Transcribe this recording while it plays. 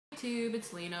YouTube,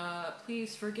 it's Lena.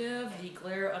 Please forgive the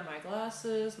glare on my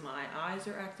glasses. My eyes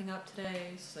are acting up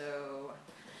today, so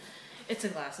it's a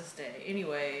glasses day.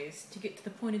 Anyways, to get to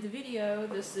the point of the video,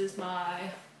 this is my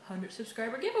 100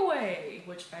 subscriber giveaway,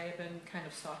 which I have been kind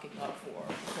of stocking up for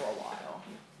a while.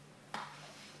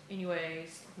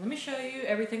 Anyways, let me show you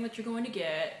everything that you're going to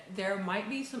get. There might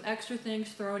be some extra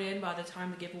things thrown in by the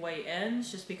time the giveaway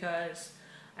ends, just because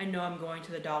I know I'm going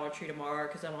to the Dollar Tree tomorrow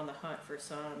because I'm on the hunt for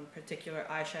some particular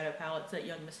eyeshadow palettes that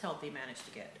Young Miss Healthy managed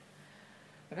to get.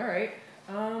 But alright,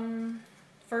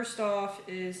 first off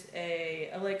is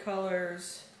a LA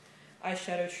Colors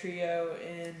eyeshadow trio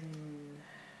in,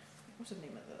 what's the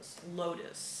name of this?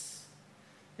 Lotus.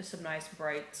 Just some nice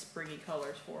bright springy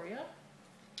colors for you.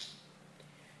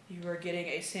 You are getting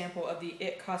a sample of the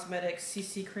IT Cosmetics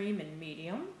CC Cream in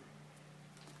medium.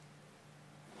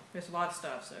 There's a lot of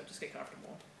stuff, so just get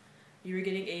comfortable. You're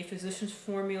getting a Physicians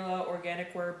Formula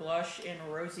Organic Wear Blush in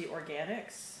Rosy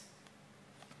Organics.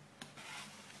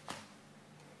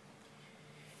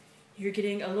 You're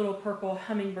getting a little purple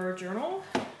hummingbird journal.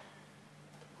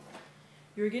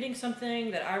 You're getting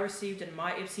something that I received in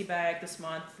my Ipsy bag this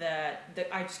month that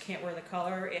I just can't wear the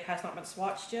color. It has not been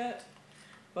swatched yet,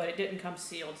 but it didn't come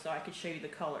sealed, so I could show you the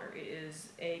color. It is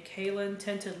a Kaylin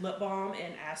Tinted Lip Balm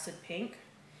in Acid Pink.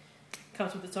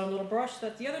 Comes with its own little brush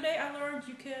that the other day I learned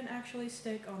you can actually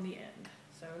stick on the end.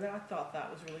 So I thought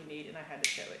that was really neat and I had to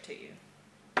show it to you.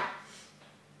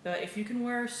 But if you can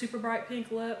wear super bright pink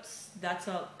lips, that's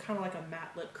a kind of like a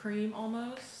matte lip cream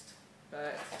almost.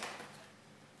 But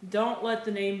don't let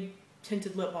the name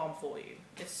Tinted Lip Balm fool you.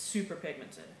 It's super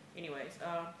pigmented. Anyways,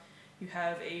 you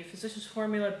have a Physicians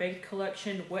Formula Baked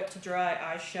Collection Wet to Dry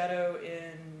eyeshadow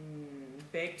in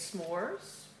Baked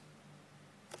S'mores.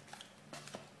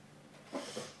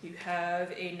 You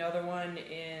have another one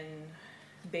in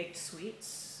Baked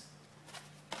Sweets.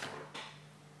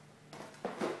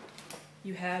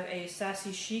 You have a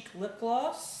Sassy Chic lip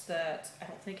gloss that I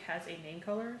don't think has a name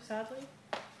color, sadly.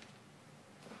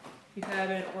 You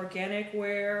have an Organic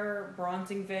Wear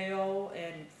Bronzing Veil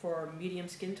and for medium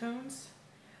skin tones.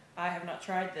 I have not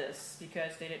tried this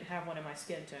because they didn't have one in my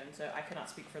skin tone, so I cannot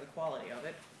speak for the quality of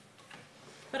it.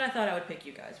 But I thought I would pick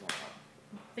you guys one up.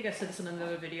 I think I said this in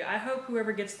another video. I hope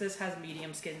whoever gets this has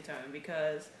medium skin tone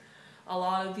because a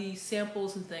lot of the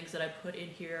samples and things that I put in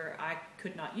here I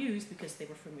could not use because they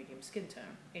were for medium skin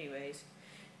tone. Anyways,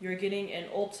 you're getting an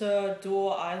Ulta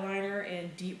Dual Eyeliner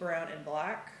in Deep Brown and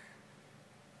Black.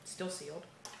 Still sealed.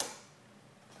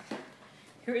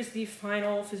 Here is the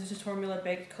final Physicians Formula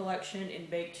Baked Collection in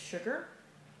Baked Sugar.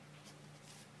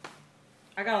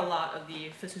 I got a lot of the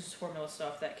Physicians Formula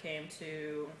stuff that came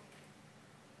to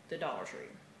the Dollar Tree.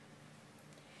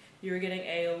 You're getting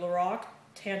a Lorac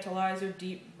Tantalizer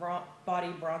Deep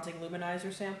Body Bronzing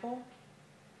Luminizer sample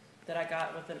that I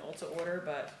got with an Ulta order,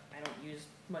 but I don't use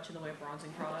much in the way of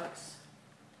bronzing products.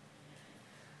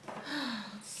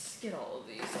 Let's get all of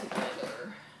these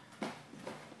together.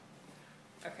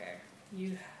 Okay,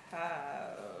 you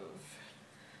have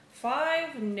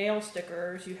 5 nail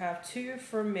stickers. You have 2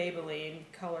 from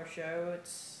Maybelline Color Show.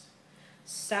 It's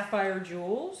Sapphire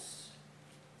Jewels,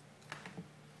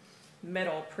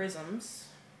 Metal Prisms,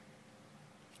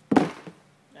 and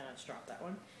I just dropped that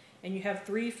one. And you have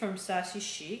 3 from Sassy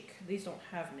Chic. These don't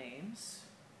have names.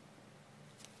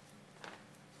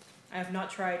 I have not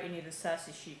tried any of the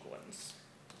Sassy Chic ones.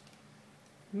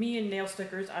 Me and nail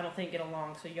stickers, I don't think get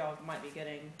along, so y'all might be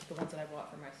getting the ones that I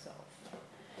bought for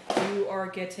myself. You are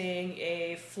getting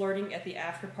a Flirting at the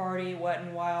After Party Wet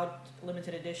n Wild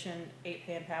Limited Edition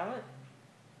 8-pan palette.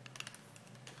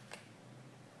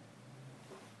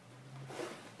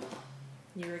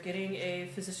 You're getting a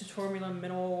Physicians Formula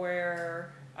Mineral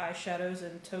Wear eyeshadows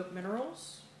in Taupe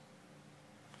Minerals.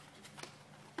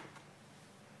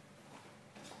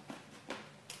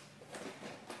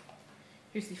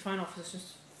 Here's the final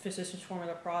Physicians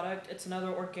Formula product. It's another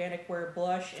Organic Wear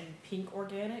blush in Pink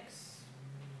Organics.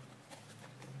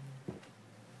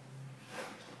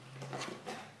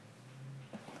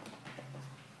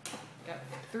 Got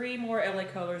 3 more LA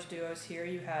Colors duos here.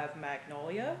 You have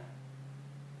Magnolia,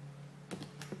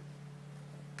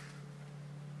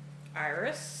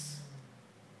 Iris,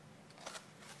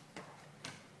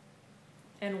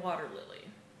 and Water Lily.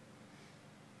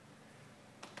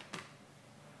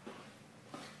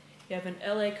 You have an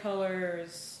LA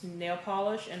Colors nail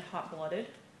polish and Hot Blooded.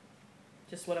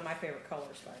 Just one of my favorite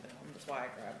colors by them. That's why I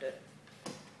grabbed it.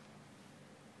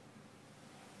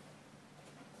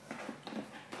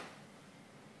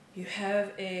 You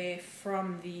have a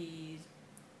from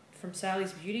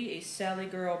Sally's Beauty, a Sally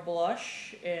Girl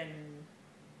blush in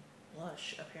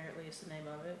Blush, apparently is the name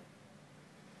of it.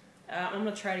 I'm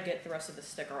going to try to get the rest of the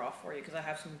sticker off for you because I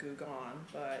have some goo gone,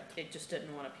 but it just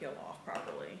didn't want to peel off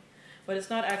properly. But it's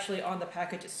not actually on the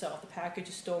package itself. The package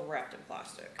is still wrapped in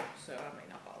plastic, so I may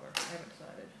not bother. I haven't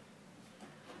decided.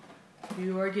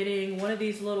 You are getting one of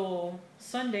these little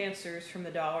sun dancers from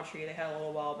the Dollar Tree they had a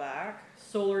little while back.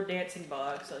 Solar dancing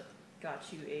bugs. I got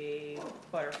you a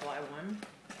butterfly one.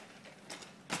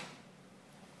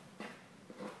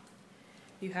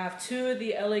 You have two of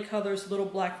the LA Colors Little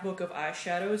Black Book of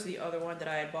eyeshadows. The other one that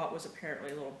I had bought was apparently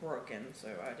a little broken, so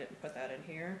I didn't put that in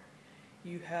here.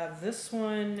 You have this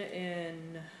one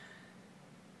in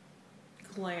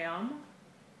Glam.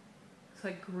 It's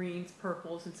like greens,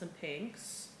 purples, and some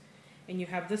pinks. And you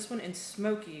have this one in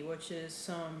Smoky, which is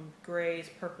some grays,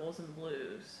 purples, and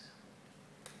blues.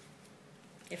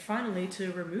 And finally,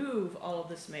 to remove all of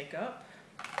this makeup,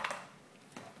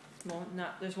 well,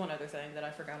 there's one other thing that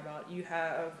I forgot about. You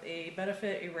have a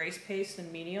Benefit Erase Paste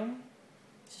in medium.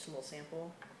 It's just a little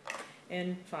sample.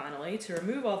 And finally, to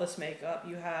remove all this makeup,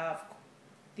 you have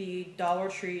the Dollar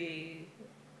Tree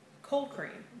Cold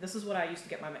Cream. This is what I use to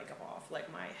get my makeup off,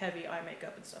 like my heavy eye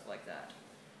makeup and stuff like that.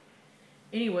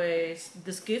 Anyways,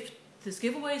 this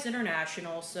giveaway is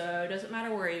international, so it doesn't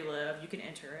matter where you live, you can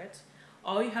enter it.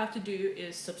 All you have to do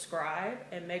is subscribe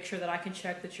and make sure that I can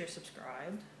check that you're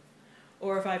subscribed.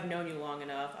 Or if I've known you long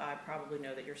enough, I probably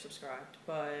know that you're subscribed.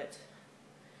 But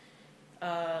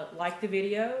like the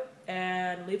video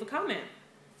and leave a comment.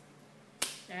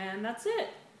 And that's it.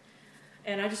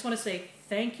 And I just want to say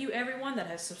thank you everyone that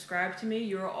has subscribed to me.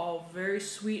 You're all very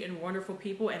sweet and wonderful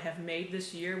people and have made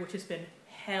this year, which has been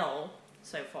hell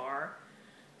so far,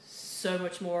 so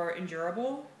much more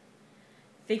endurable.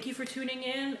 Thank you for tuning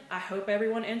in. I hope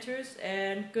everyone enters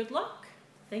and good luck.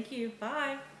 Thank you.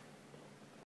 Bye.